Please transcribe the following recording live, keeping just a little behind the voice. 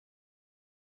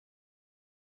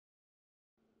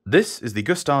This is the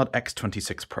Gustard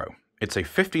X26 Pro. It's a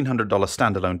 $1,500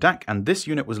 standalone DAC, and this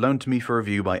unit was loaned to me for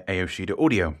review by Aoshida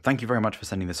Audio. Thank you very much for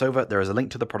sending this over. There is a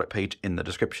link to the product page in the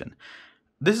description.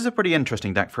 This is a pretty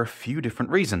interesting DAC for a few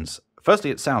different reasons. Firstly,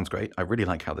 it sounds great. I really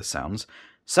like how this sounds.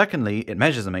 Secondly, it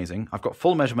measures amazing. I've got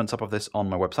full measurements up of this on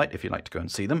my website if you'd like to go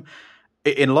and see them.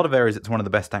 In a lot of areas, it's one of the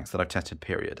best DACs that I've tested,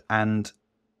 period. And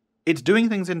it's doing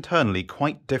things internally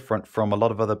quite different from a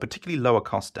lot of other particularly lower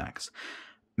cost DACs.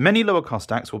 Many lower cost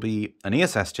DACs will be an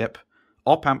ESS chip,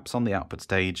 op amps on the output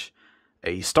stage,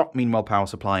 a stock Meanwell power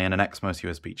supply, and an XMOS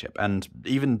USB chip. And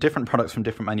even different products from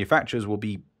different manufacturers will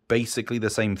be basically the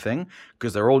same thing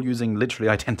because they're all using literally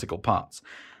identical parts.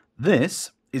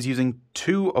 This is using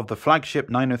two of the flagship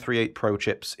 9038 Pro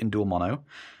chips in dual mono.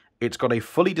 It's got a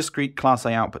fully discrete Class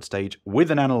A output stage with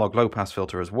an analog low-pass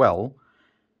filter as well.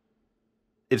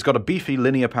 It's got a beefy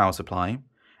linear power supply,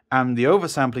 and the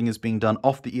oversampling is being done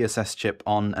off the ESS chip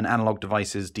on an Analog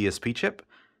Devices DSP chip,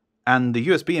 and the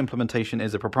USB implementation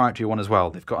is a proprietary one as well.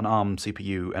 They've got an ARM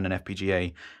CPU and an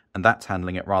FPGA, and that's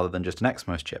handling it rather than just an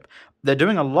XMOS chip. They're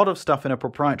doing a lot of stuff in a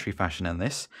proprietary fashion in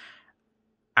this,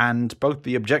 and both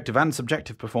the objective and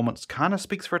subjective performance kind of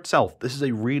speaks for itself. This is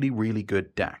a really, really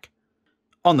good DAC.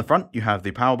 On the front, you have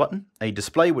the power button, a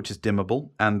display which is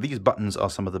dimmable, and these buttons are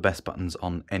some of the best buttons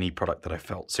on any product that I've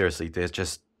felt. Seriously, they're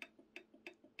just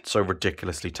so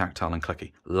ridiculously tactile and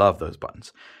clicky. Love those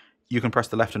buttons. You can press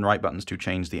the left and right buttons to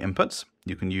change the inputs.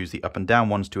 You can use the up and down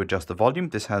ones to adjust the volume.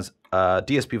 This has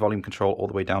DSP volume control all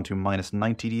the way down to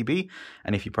 -90 dB,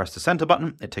 and if you press the center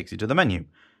button, it takes you to the menu.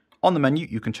 On the menu,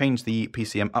 you can change the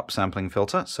PCM upsampling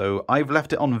filter, so I've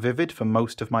left it on Vivid for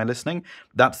most of my listening.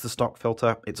 That's the stock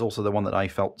filter. It's also the one that I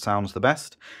felt sounds the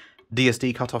best.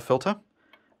 DSD cutoff filter.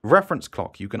 Reference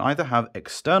clock. You can either have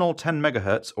external 10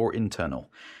 MHz or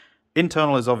internal.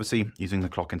 Internal is obviously using the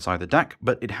clock inside the DAC,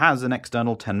 but it has an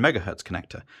external 10 MHz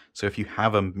connector. So if you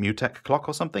have a Mutec clock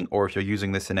or something, or if you're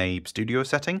using this in a studio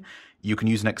setting, you can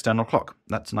use an external clock.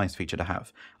 That's a nice feature to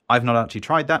have. I've not actually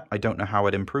tried that. I don't know how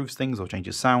it improves things or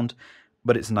changes sound,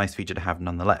 but it's a nice feature to have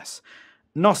nonetheless.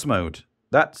 NOS mode.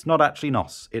 That's not actually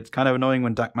NOS. It's kind of annoying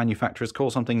when DAC manufacturers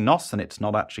call something NOS and it's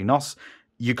not actually NOS.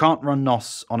 You can't run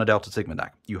NOS on a Delta Sigma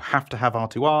DAC. You have to have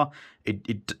R2R.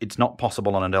 It's not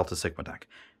possible on a Delta Sigma DAC.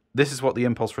 This is what the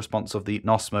impulse response of the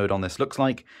NOS mode on this looks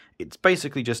like. It's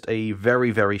basically just a very,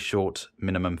 very short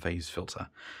minimum phase filter.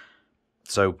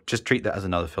 So just treat that as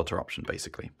another filter option,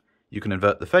 basically. You can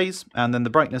invert the phase, and then the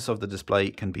brightness of the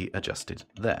display can be adjusted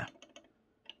there.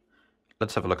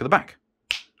 Let's have a look at the back.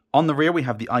 On the rear, we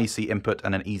have the IC input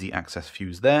and an easy access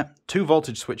fuse there. 2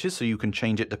 voltage switches, so you can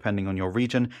change it depending on your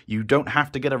region. You don't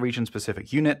have to get a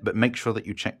region-specific unit, but make sure that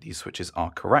you check these switches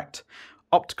are correct.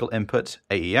 Optical input,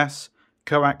 AES,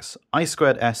 coax,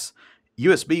 I2S,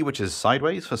 USB, which is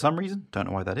sideways for some reason, don't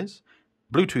know why that is,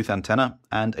 Bluetooth antenna,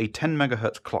 and a 10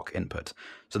 MHz clock input.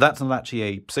 So that's not actually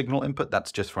a signal input,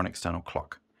 that's just for an external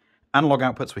clock. Analog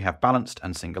outputs we have balanced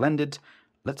and single-ended.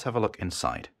 Let's have a look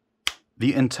inside.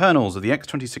 The internals of the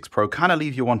X26 Pro kind of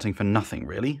leave you wanting for nothing,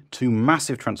 really. 2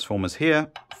 massive transformers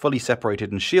here, fully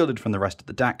separated and shielded from the rest of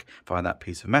the DAC via that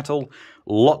piece of metal.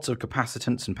 Lots of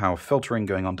capacitance and power filtering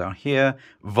going on down here.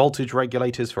 Voltage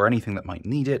regulators for anything that might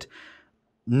need it.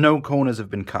 No corners have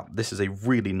been cut. This is a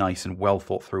really nice and well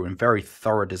thought through and very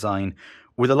thorough design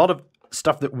with a lot of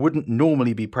stuff that wouldn't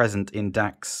normally be present in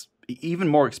DACs, even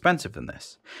more expensive than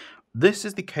this. This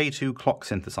is the K2 clock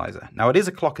synthesizer. Now, it is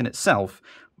a clock in itself,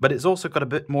 but it's also got a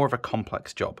bit more of a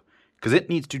complex job because it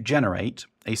needs to generate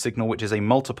a signal which is a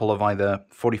multiple of either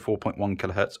 44.1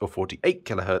 kHz or 48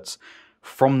 kHz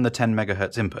from the 10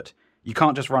 MHz input. You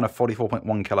can't just run a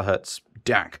 44.1 kHz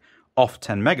DAC off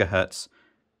 10 MHz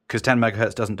because 10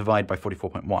 MHz doesn't divide by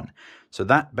 44.1. So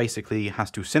that basically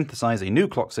has to synthesize a new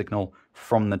clock signal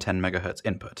from the 10 MHz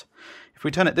input. If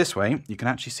we turn it this way, you can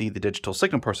actually see the digital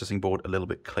signal processing board a little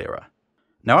bit clearer.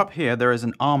 Now up here, there is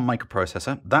an ARM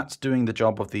microprocessor. That's doing the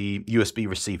job of the USB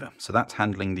receiver. So that's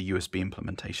handling the USB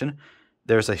implementation.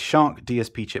 There's a Shark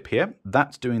DSP chip here.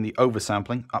 That's doing the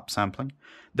oversampling, upsampling.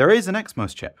 There is an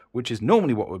XMOS chip, which is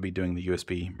normally what would be doing the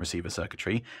USB receiver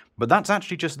circuitry, but that's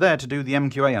actually just there to do the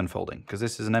MQA unfolding, because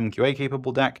this is an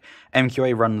MQA-capable DAC.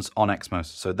 MQA runs on XMOS,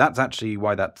 so that's actually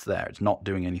why that's there. It's not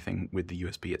doing anything with the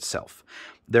USB itself.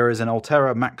 There is an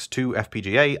Altera Max 2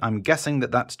 FPGA. I'm guessing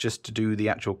that that's just to do the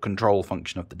actual control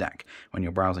function of the DAC. When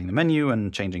you're browsing the menu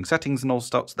and changing settings and all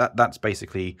sorts, that's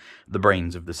basically the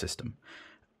brains of the system.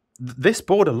 This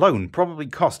board alone probably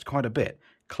cost quite a bit.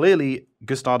 Clearly,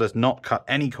 Gustard has not cut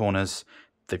any corners.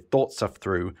 They've thought stuff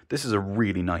through. This is a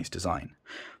really nice design.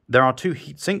 There are 2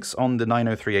 heat sinks on the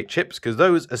 9038 chips, because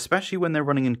those, especially when they're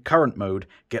running in current mode,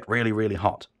 get really, really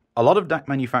hot. A lot of DAC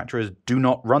manufacturers do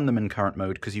not run them in current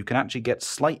mode because you can actually get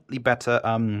slightly better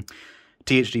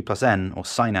THD plus N or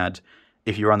Synad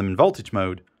if you run them in voltage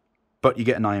mode, but you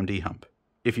get an IMD hump.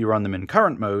 If you run them in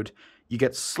current mode, you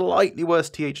get slightly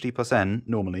worse THD plus N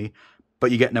normally,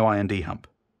 but you get no IMD hump.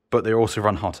 But they also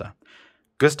run hotter.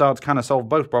 Gustards kind of solve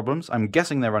both problems. I'm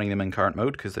guessing they're running them in current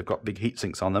mode because they've got big heat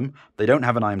sinks on them. They don't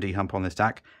have an IMD hump on this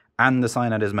DAC, and the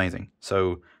Synad is amazing.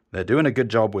 So they're doing a good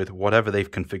job with whatever they've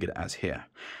configured it as here.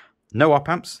 No op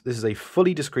amps. This is a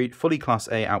fully discrete, fully Class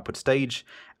A output stage,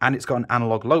 and it's got an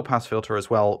analog low-pass filter as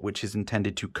well, which is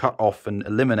intended to cut off and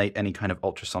eliminate any kind of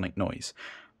ultrasonic noise.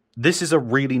 This is a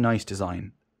really nice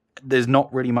design. There's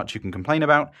not really much you can complain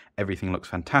about. Everything looks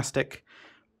fantastic.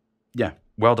 Yeah,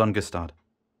 well done, Gustard.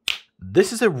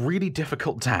 This is a really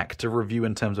difficult DAC to review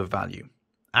in terms of value.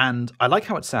 And I like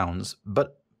how it sounds,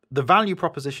 but the value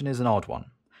proposition is an odd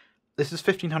one. This is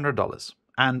 $1,500.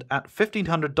 And at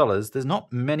 $1,500, there's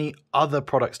not many other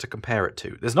products to compare it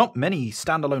to. There's not many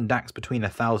standalone DACs between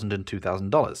 $1,000 and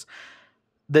 $2,000.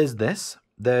 There's this.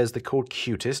 There's the called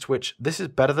Qtist, which this is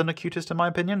better than a Qtist in my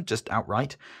opinion, just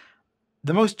outright.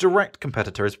 The most direct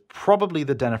competitor is probably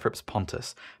the Denafrips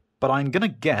Pontus, but I'm going to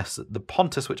guess that the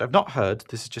Pontus, which I've not heard,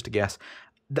 this is just a guess,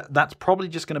 that's probably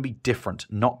just going to be different,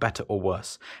 not better or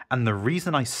worse. And the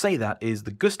reason I say that is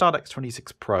the Gustard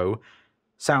X26 Pro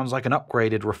sounds like an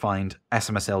upgraded, refined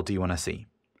SMSL D1SE.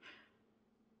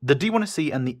 The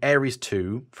D1SE and the Aries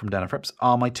 2 from Denafrips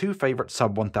are my two favorite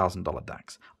sub $1,000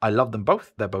 DACs. I love them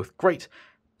both, they're both great,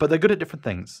 but they're good at different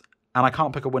things, and I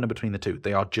can't pick a winner between the two.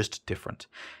 They are just different.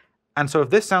 And so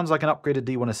if this sounds like an upgraded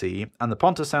D1SE, and the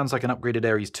Pontus sounds like an upgraded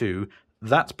Aries 2,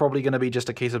 that's probably going to be just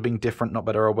a case of being different, not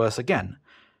better or worse again.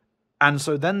 And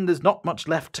so then there's not much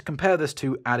left to compare this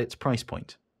to at its price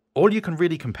point. All you can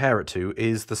really compare it to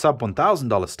is the sub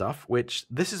 $1,000 stuff, which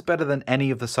this is better than any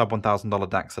of the sub $1,000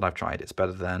 DACs that I've tried. It's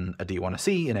better than a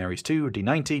D1SE, an Aries 2, a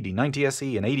D90,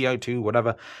 D90SE, an ADI2,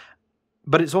 whatever.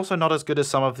 But it's also not as good as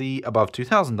some of the above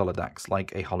 $2,000 DACs,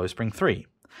 like a Hollow Spring 3.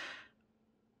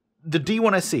 The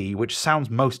D1SE, which sounds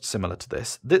most similar to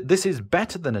this, this is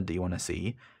better than a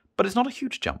D1SE, but it's not a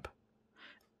huge jump.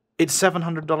 It's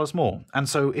 $700 more, and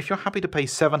so if you're happy to pay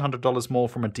 $700 more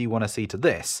from a D1SE to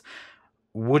this,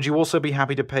 would you also be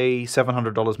happy to pay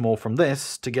 $700 more from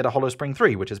this to get a Hollow Spring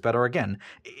 3, which is better again?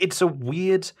 It's a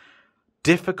weird,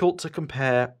 difficult to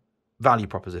compare value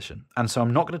proposition, and so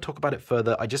I'm not going to talk about it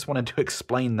further. I just wanted to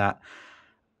explain that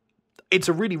it's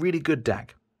a really, really good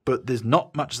DAC, but there's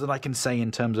not much that I can say in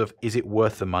terms of is it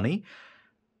worth the money,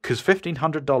 because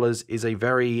 $1,500 is a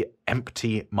very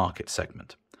empty market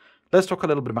segment. Let's talk a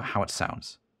little bit about how it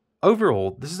sounds.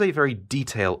 Overall, this is a very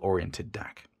detail-oriented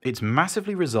DAC. It's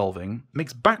massively resolving,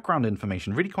 makes background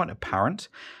information really quite apparent.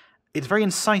 It's very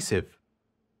incisive,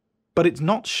 but it's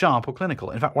not sharp or clinical.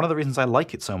 In fact, one of the reasons I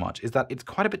like it so much is that it's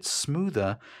quite a bit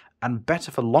smoother and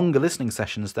better for longer listening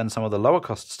sessions than some of the lower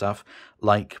cost stuff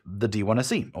like the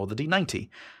D1SE or the D90.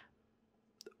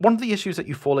 One of the issues that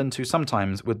you fall into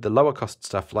sometimes with the lower cost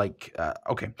stuff like,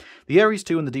 the Aries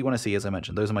 2 and the D1SE, as I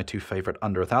mentioned, those are my two favorite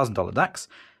under $1,000 DACs.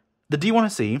 The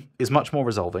D1SE is much more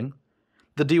resolving.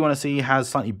 The D1SE has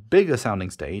slightly bigger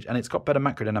sounding stage, and it's got better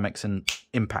macrodynamics and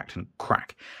impact and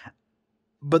crack.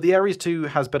 But the Aries 2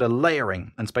 has better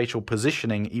layering and spatial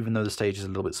positioning, even though the stage is a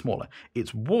little bit smaller.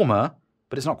 It's warmer,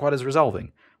 but it's not quite as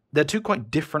resolving. They're two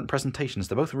quite different presentations.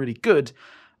 They're both really good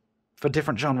for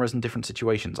different genres and different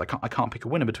situations. I can't pick a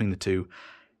winner between the two.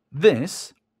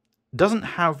 This doesn't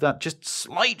have that just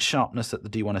slight sharpness that the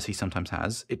D1SE sometimes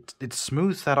has. It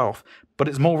smooths that off, but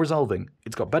it's more resolving.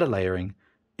 It's got better layering.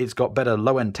 It's got better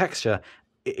low-end texture.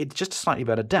 It's just a slightly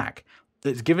better DAC.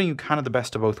 It's giving you kind of the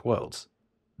best of both worlds.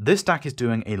 This DAC is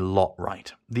doing a lot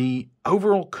right. The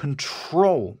overall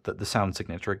control that the sound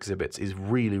signature exhibits is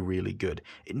really, really good.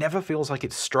 It never feels like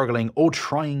it's struggling or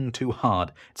trying too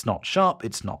hard. It's not sharp,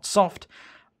 it's not soft.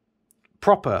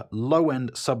 Proper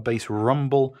low-end sub-bass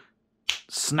rumble,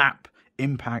 snap,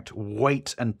 impact,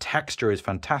 weight, and texture is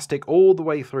fantastic all the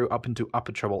way through up into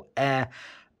upper treble air.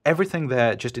 Everything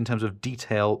there, just in terms of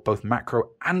detail, both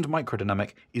macro and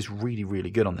microdynamic, is really,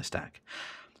 really good on this DAC.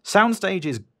 Soundstage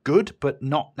is good, but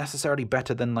not necessarily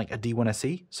better than like a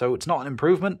D1SE, so it's not an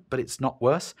improvement, but it's not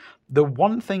worse. The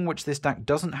one thing which this DAC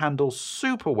doesn't handle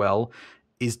super well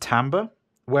is timbre,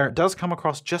 where it does come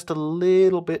across just a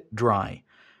little bit dry.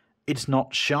 It's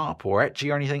not sharp or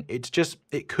etchy or anything, it's just,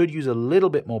 it could use a little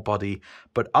bit more body,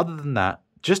 but other than that,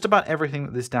 just about everything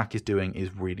that this DAC is doing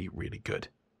is really, really good.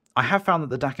 I have found that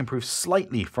the DAC improves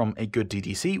slightly from a good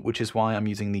DDC, which is why I'm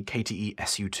using the KTE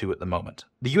SU2 at the moment.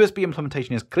 The USB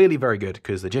implementation is clearly very good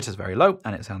because the jitter is very low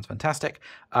and it sounds fantastic,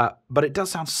 but it does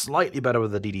sound slightly better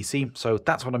with the DDC, so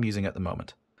that's what I'm using at the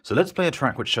moment. So let's play a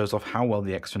track which shows off how well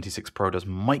the X26 Pro does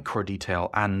micro detail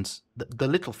and the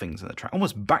little things in the track,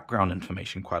 almost background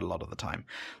information quite a lot of the time.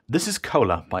 This is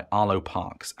Cola by Arlo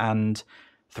Parks, and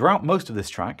throughout most of this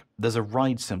track, there's a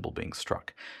ride cymbal being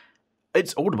struck.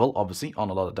 It's audible, obviously, on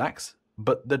a lot of DACs,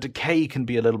 but the decay can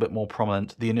be a little bit more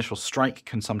prominent, the initial strike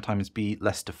can sometimes be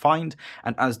less defined,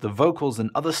 and as the vocals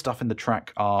and other stuff in the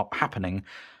track are happening,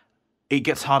 it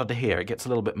gets harder to hear, it gets a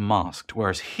little bit masked,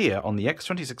 whereas here on the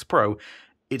X26 Pro,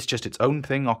 it's just its own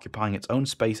thing, occupying its own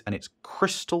space, and it's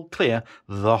crystal clear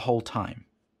the whole time.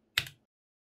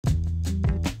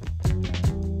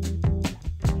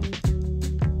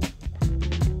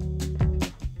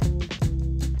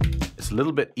 It's a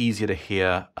little bit easier to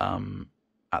hear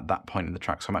at that point in the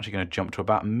track, so I'm actually going to jump to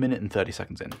about 1 minute and 30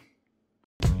 seconds in.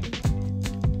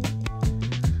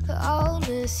 I'll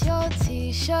miss your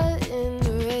t-shirt in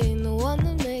the rain, the one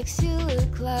that makes you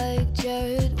look like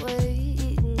Jared Way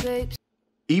eating grapes.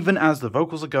 Even as the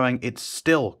vocals are going, it's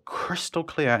still crystal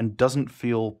clear and doesn't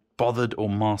feel bothered or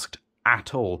masked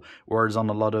at all. Whereas on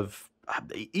a lot of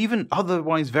even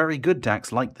otherwise very good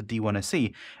DACs like the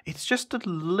D1SE, it's just a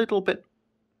little bit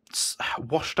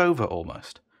washed over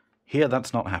almost. Here,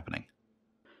 that's not happening.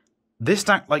 This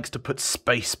DAC likes to put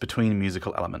space between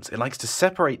musical elements. It likes to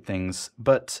separate things,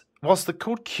 but whilst the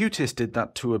Chord Cutest did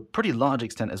that to a pretty large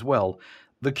extent as well,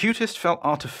 the Cutest felt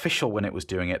artificial when it was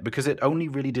doing it because it only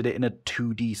really did it in a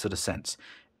 2D sort of sense.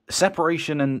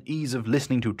 Separation and ease of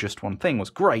listening to just one thing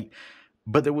was great,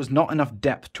 but there was not enough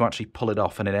depth to actually pull it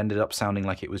off, and it ended up sounding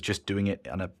like it was just doing it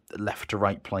on a left to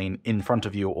right plane in front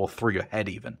of you or through your head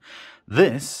even.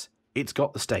 This, it's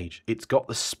got the stage, it's got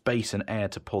the space and air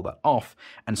to pull that off,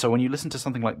 and so when you listen to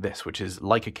something like this, which is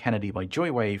Like a Kennedy by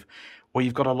Joywave, where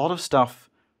you've got a lot of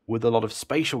stuff with a lot of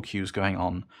spatial cues going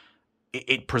on,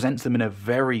 it presents them in a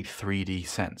very 3D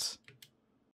sense.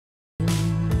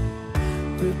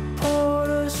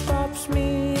 Reporter stops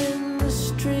me in the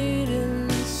street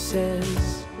and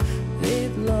says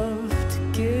they'd love to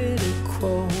get a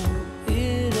quote.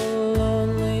 It'll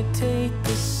only take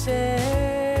a set.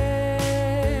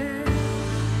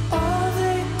 Are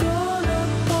they gonna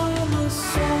bomb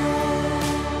us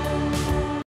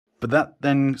all? But that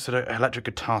then sort of electric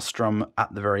guitar strum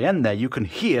at the very end there, you can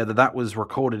hear that that was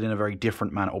recorded in a very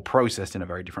different manner or processed in a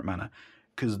very different manner,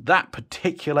 because that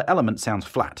particular element sounds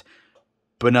flat,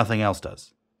 but nothing else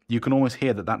does. You can almost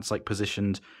hear that that's like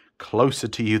positioned closer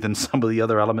to you than some of the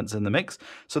other elements in the mix,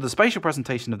 so the spatial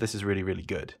presentation of this is really, really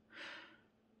good.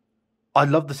 I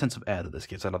love the sense of air that this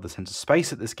gives, I love the sense of space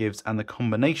that this gives, and the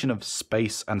combination of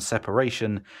space and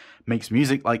separation makes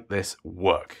music like this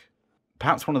work.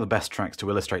 Perhaps one of the best tracks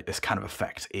to illustrate this kind of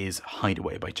effect is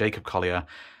Hideaway by Jacob Collier.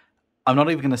 I'm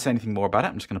not even going to say anything more about it,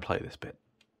 I'm just going to play this bit.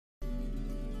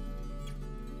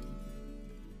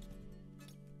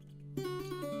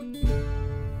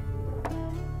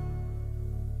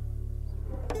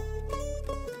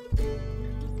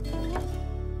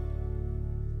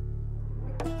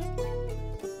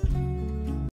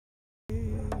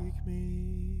 Take me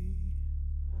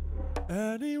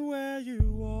anywhere you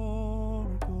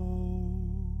wanna go.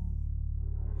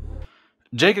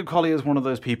 Jacob Collier is one of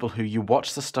those people who you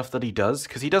watch the stuff that he does,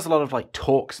 because he does a lot of like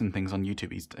talks and things on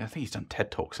YouTube. I think he's done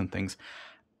TED Talks and things.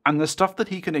 And the stuff that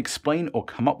he can explain or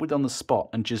come up with on the spot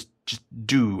and just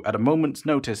do at a moment's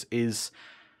notice is...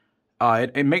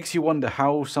 it makes you wonder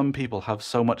how some people have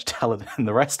so much talent and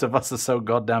the rest of us are so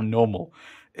goddamn normal.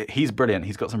 He's brilliant.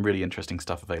 He's got some really interesting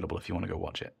stuff available if you want to go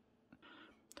watch it.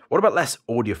 What about less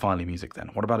audiophile music then?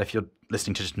 What about if you're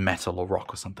listening to just metal or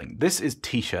rock or something? This is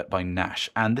T-Shirt by Nash,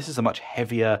 and this is a much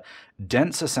heavier,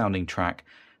 denser sounding track,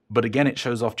 but again it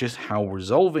shows off just how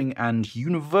resolving and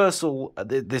universal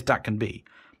this DAC can be.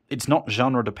 It's not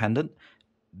genre dependent.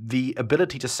 The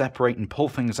ability to separate and pull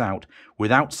things out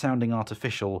without sounding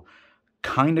artificial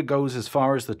kind of goes as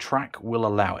far as the track will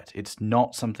allow it. It's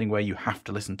not something where you have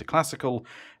to listen to classical,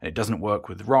 and it doesn't work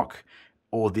with rock,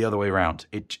 or the other way around.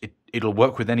 It'll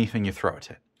work with anything you throw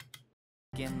at it.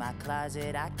 In my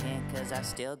closet, I can't, 'cause I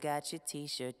still got your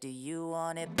t-shirt. Do you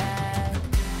want it back?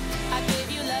 I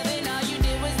gave you love and all you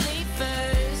did was leave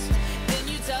first. Then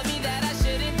you told me that I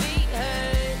shouldn't be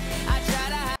hurt. I try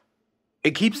to...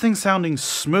 It keeps things sounding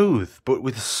smooth, but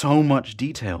with so much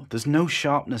detail. There's no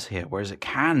sharpness here, whereas it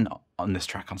can on this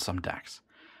track on some DACs.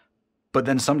 But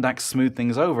then some DACs smooth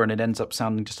things over and it ends up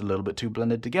sounding just a little bit too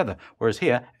blended together. Whereas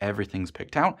here, everything's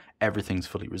picked out, everything's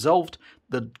fully resolved.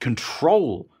 The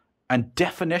control and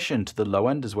definition to the low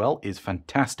end as well is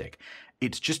fantastic.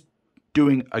 It's just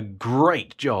doing a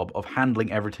great job of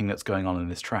handling everything that's going on in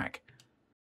this track.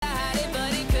 I had it,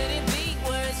 but it couldn't be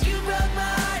worse. You broke my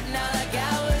heart, now like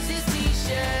I was his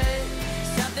t-shirt.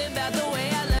 Something about the way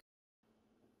I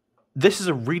This is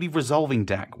a really resolving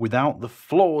DAC without the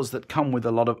flaws that come with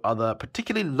a lot of other,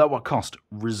 particularly lower cost,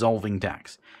 resolving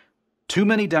DACs. Too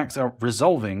many DACs are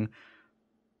resolving,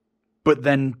 but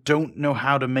then don't know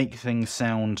how to make things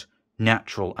sound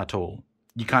natural at all.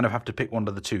 You kind of have to pick one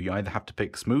of the two. You either have to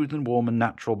pick smooth and warm and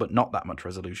natural, but not that much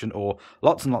resolution, or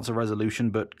lots and lots of resolution,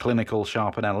 but clinical,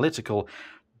 sharp, and analytical.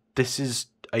 This is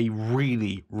a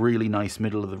really, really nice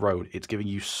middle of the road. It's giving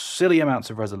you silly amounts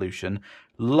of resolution,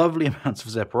 lovely amounts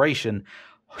of separation,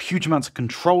 huge amounts of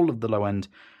control of the low end,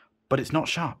 but it's not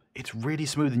sharp. It's really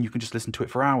smooth and you can just listen to it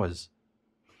for hours.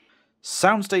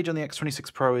 Soundstage on the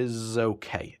X26 Pro is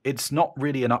okay. It's not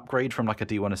really an upgrade from like a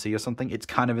D1C or something. It's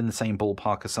kind of in the same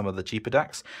ballpark as some of the cheaper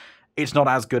DACs. It's not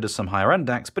as good as some higher end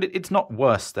DACs, but it's not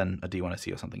worse than a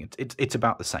D1C or something. It's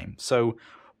about the same. So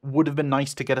would have been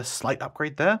nice to get a slight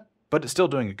upgrade there, but it's still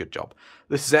doing a good job.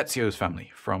 This is Ezio's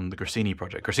family from the Grassini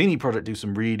project. Grassini project do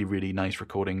some really, really nice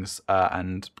recordings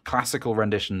and classical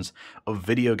renditions of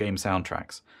video game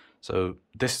soundtracks. So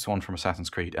this is one from Assassin's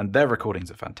Creed, and their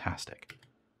recordings are fantastic.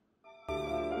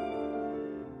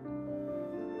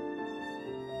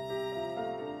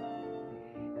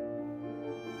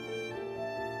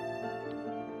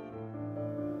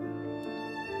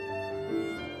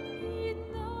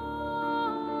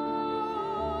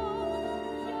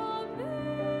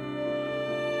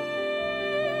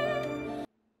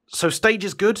 So stage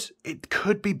is good. It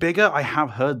could be bigger. I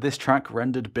have heard this track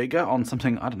rendered bigger on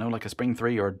something, I don't know, like a Spring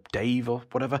 3 or a Dave or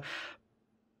whatever.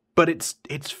 But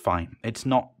it's fine. It's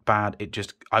not bad.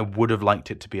 I would have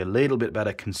liked it to be a little bit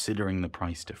better considering the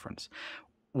price difference.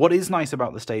 What is nice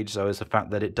about the stage, though, is the fact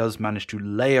that it does manage to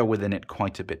layer within it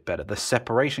quite a bit better. The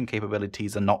separation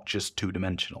capabilities are not just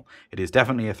two-dimensional. It is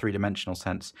definitely a three-dimensional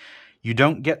sense. You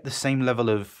don't get the same level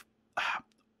of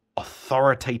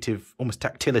authoritative, almost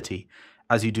tactility,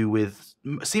 as you do with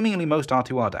seemingly most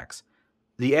R2R DACs.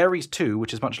 The Ares 2,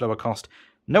 which is much lower cost,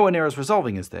 nowhere near as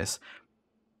resolving as this,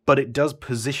 but it does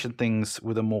position things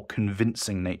with a more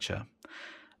convincing nature.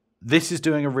 This is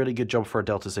doing a really good job for a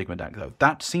Delta Sigma DAC, though.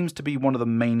 That seems to be one of the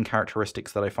main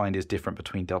characteristics that I find is different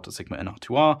between Delta Sigma and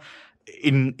R2R.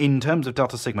 In terms of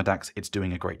Delta Sigma DACs, it's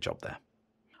doing a great job there.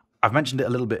 I've mentioned it a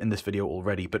little bit in this video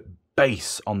already, but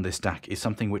bass on this DAC is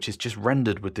something which is just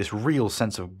rendered with this real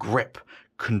sense of grip,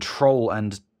 control,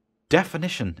 and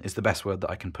definition is the best word that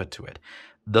I can put to it.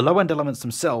 The low-end elements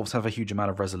themselves have a huge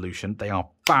amount of resolution. They are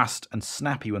fast and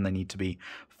snappy when they need to be,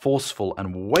 forceful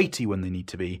and weighty when they need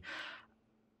to be,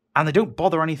 and they don't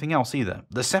bother anything else either.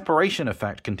 The separation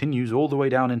effect continues all the way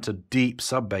down into deep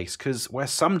sub-bass, because where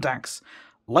some DACs,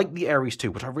 like the Ares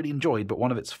 2, which I really enjoyed, but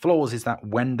one of its flaws is that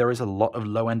when there is a lot of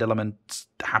low-end elements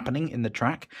happening in the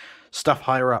track, stuff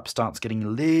higher up starts getting a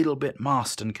little bit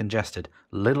masked and congested,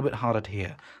 a little bit harder to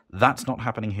hear. That's not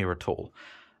happening here at all.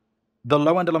 The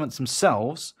low-end elements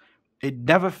themselves, it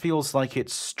never feels like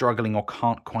it's struggling or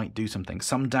can't quite do something.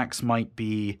 Some DACs might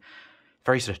be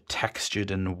very sort of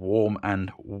textured and warm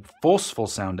and forceful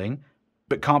sounding,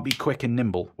 but can't be quick and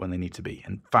nimble when they need to be,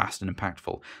 and fast and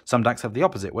impactful. Some DACs have the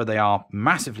opposite, where they are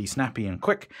massively snappy and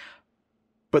quick,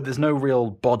 but there's no real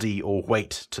body or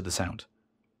weight to the sound.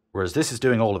 Whereas this is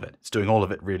doing all of it. It's doing all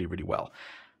of it really, really well.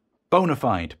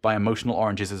 Bonafide by Emotional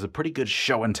Oranges is a pretty good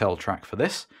show and tell track for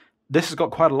this. This has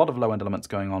got quite a lot of low-end elements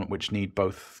going on, which need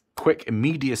both quick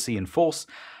immediacy and force,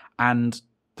 and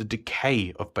the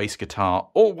decay of bass guitar,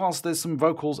 all whilst there's some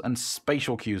vocals and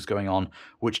spatial cues going on,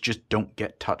 which just don't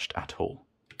get touched at all.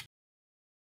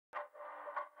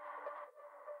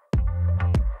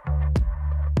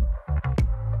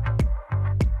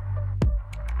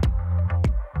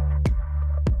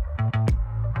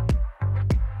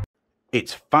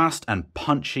 It's fast and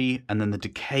punchy, and then the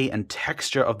decay and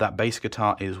texture of that bass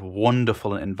guitar is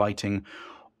wonderful and inviting.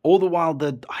 All the while,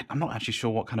 I'm not actually sure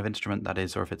what kind of instrument that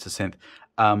is, or if it's a synth,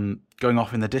 going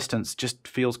off in the distance just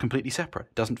feels completely separate.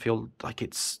 It doesn't feel like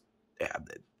it's...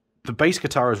 The bass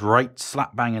guitar is right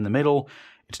slap bang in the middle.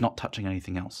 It's not touching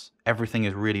anything else. Everything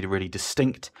is really, really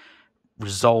distinct,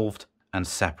 resolved, and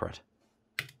separate.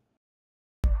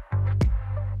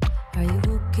 Are you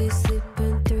okay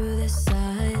sleeping through the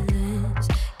silence?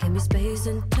 Give me space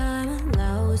and time,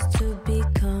 allow us to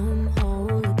become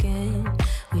whole again.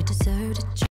 We deserve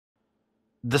to.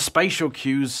 The spatial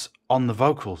cues on the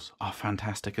vocals are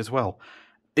fantastic as well.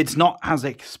 It's not as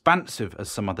expansive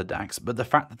as some other DACs, but the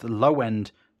fact that the low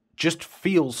end just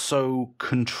feels so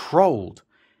controlled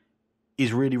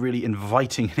is really, really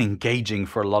inviting and engaging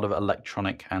for a lot of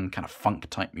electronic and kind of funk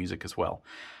type music as well.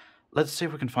 Let's see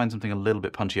if we can find something a little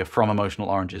bit punchier from Emotional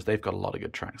Oranges. They've got a lot of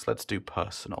good tracks. Let's do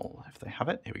Personal, if they have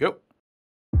it. Here we go.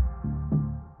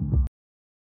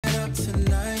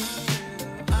 Tonight,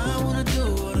 I wanna do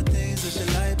all the things that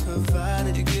you like,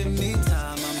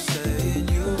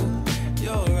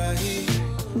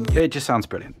 It just sounds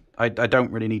brilliant. I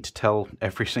don't really need to tell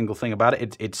every single thing about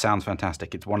it. It sounds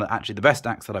fantastic. It's one of actually the best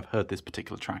DACs that I've heard this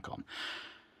particular track on.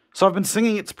 So I've been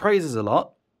singing its praises a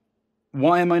lot.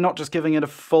 Why am I not just giving it a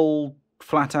full,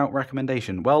 flat-out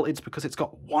recommendation? Well, it's because it's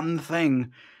got one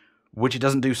thing which it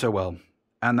doesn't do so well,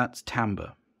 and that's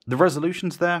timbre. The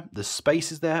resolution's there, the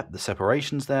space is there, the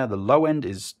separation's there, the low end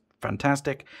is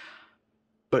fantastic,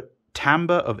 but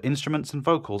timbre of instruments and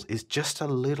vocals is just a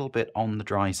little bit on the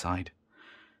dry side.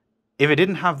 If it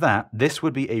didn't have that, this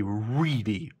would be a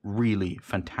really, really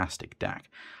fantastic DAC.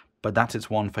 But that's its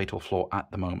one fatal flaw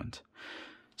at the moment.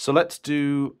 So let's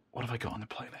do... what have I got on the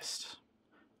playlist?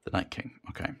 The Night King.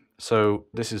 Okay. So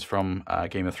this is from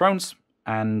Game of Thrones.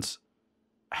 And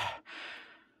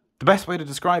the best way to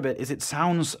describe it is it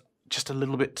sounds just a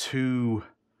little bit too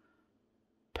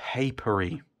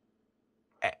papery.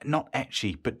 Not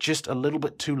etchy, but just a little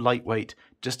bit too lightweight.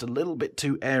 Just a little bit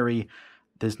too airy.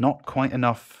 There's not quite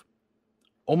enough...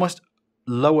 almost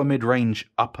lower mid-range,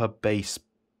 upper bass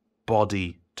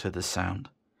body to the sound.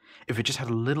 If it just had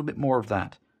a little bit more of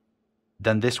that,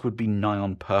 then this would be nigh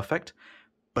on perfect,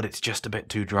 but it's just a bit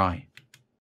too dry.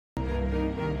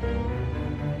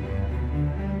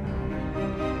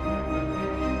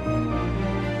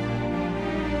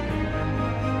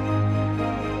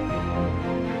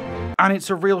 And it's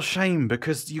a real shame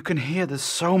because you can hear there's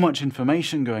so much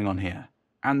information going on here,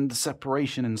 and the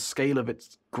separation and scale of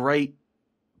it's great.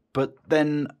 But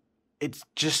then it's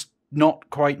just not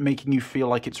quite making you feel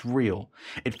like it's real.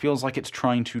 It feels like it's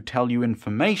trying to tell you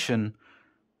information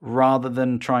rather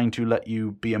than trying to let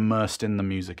you be immersed in the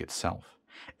music itself.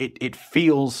 It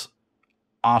feels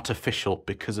artificial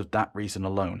because of that reason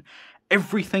alone.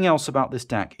 Everything else about this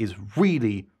DAC is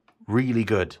really, really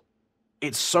good.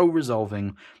 It's so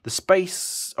resolving. The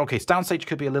space... okay, downstage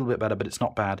could be a little bit better, but it's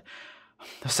not bad.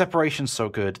 The separation's so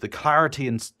good. The clarity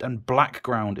and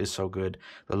background is so good.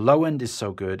 The low end is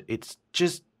so good. It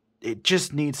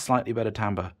just needs slightly better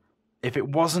timbre. If it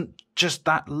wasn't just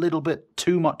that little bit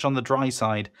too much on the dry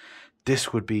side,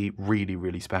 this would be really,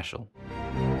 really special.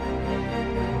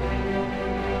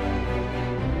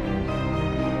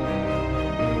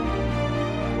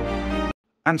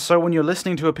 And so when you're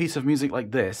listening to a piece of music like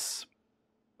this,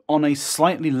 on a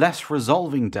slightly less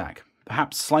resolving DAC,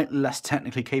 perhaps slightly less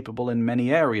technically capable in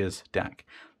many areas DAC,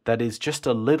 that is just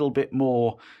a little bit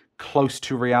more close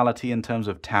to reality in terms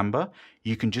of timbre,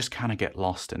 you can just kind of get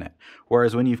lost in it.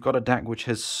 Whereas when you've got a DAC which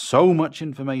has so much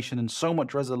information and so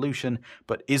much resolution,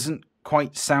 but isn't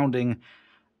quite sounding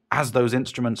as those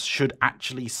instruments should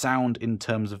actually sound in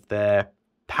terms of their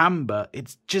timbre,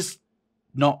 it's just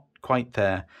not quite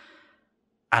there.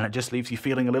 And it just leaves you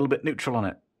feeling a little bit neutral on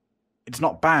it. It's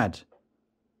not bad,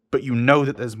 but you know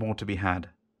that there's more to be had.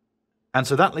 And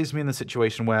so that leaves me in the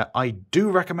situation where I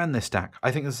do recommend this DAC.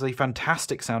 I think this is a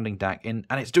fantastic sounding DAC, and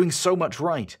it's doing so much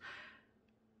right.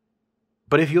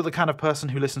 But if you're the kind of person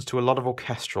who listens to a lot of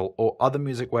orchestral or other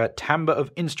music where timbre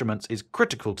of instruments is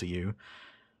critical to you,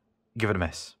 give it a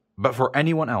miss. But for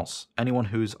anyone else, anyone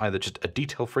who's either just a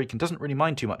detail freak and doesn't really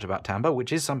mind too much about timbre,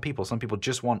 which is some people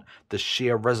just want the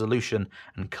sheer resolution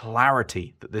and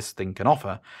clarity that this thing can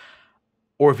offer,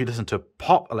 or if you listen to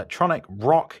pop, electronic,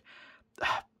 rock,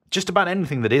 just about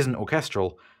anything that isn't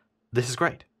orchestral, this is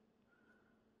great.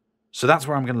 So that's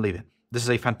where I'm going to leave it. This is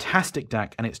a fantastic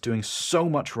DAC, and it's doing so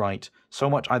much right, so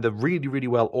much either really, really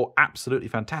well or absolutely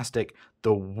fantastic.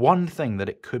 The one thing that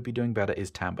it could be doing better is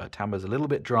timbre. Timbre's a little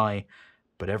bit dry,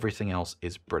 but everything else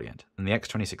is brilliant. And the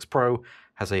X26 Pro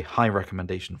has a high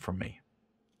recommendation from me.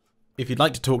 If you'd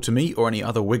like to talk to me or any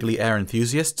other Wiggly Air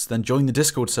enthusiasts, then join the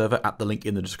Discord server at the link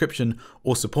in the description,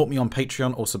 or support me on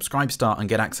Patreon or Subscribestar and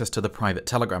get access to the private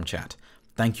Telegram chat.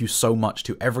 Thank you so much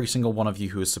to every single one of you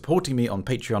who is supporting me on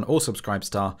Patreon or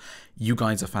Subscribestar. You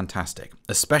guys are fantastic,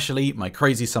 especially my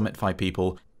crazy Summit 5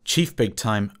 people, Chief Big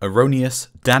Time, Erroneous,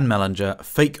 Dan Mellinger,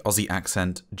 Fake Aussie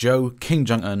Accent, Joe, King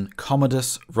Jung-un,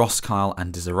 Commodus, Ross Kyle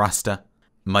and Disaster.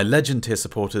 My Legend tier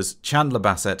supporters, Chandler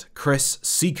Bassett, Chris,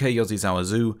 CK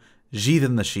Yozizawazu,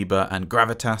 Jithan the Shiba and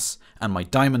Gravitas, and my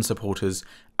Diamond supporters,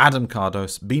 Adam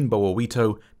Cardos, Beanbo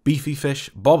Owito, Beefy Fish,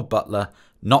 Bob Butler,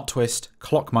 Not Twist,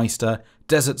 Clockmeister,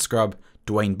 Desert Scrub,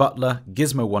 Dwayne Butler,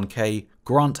 Gizmo1K,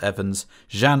 Grant Evans,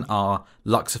 Jean R,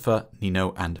 Luxifer,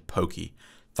 Nino and Pokey.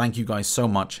 Thank you guys so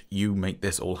much, you make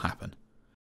this all happen.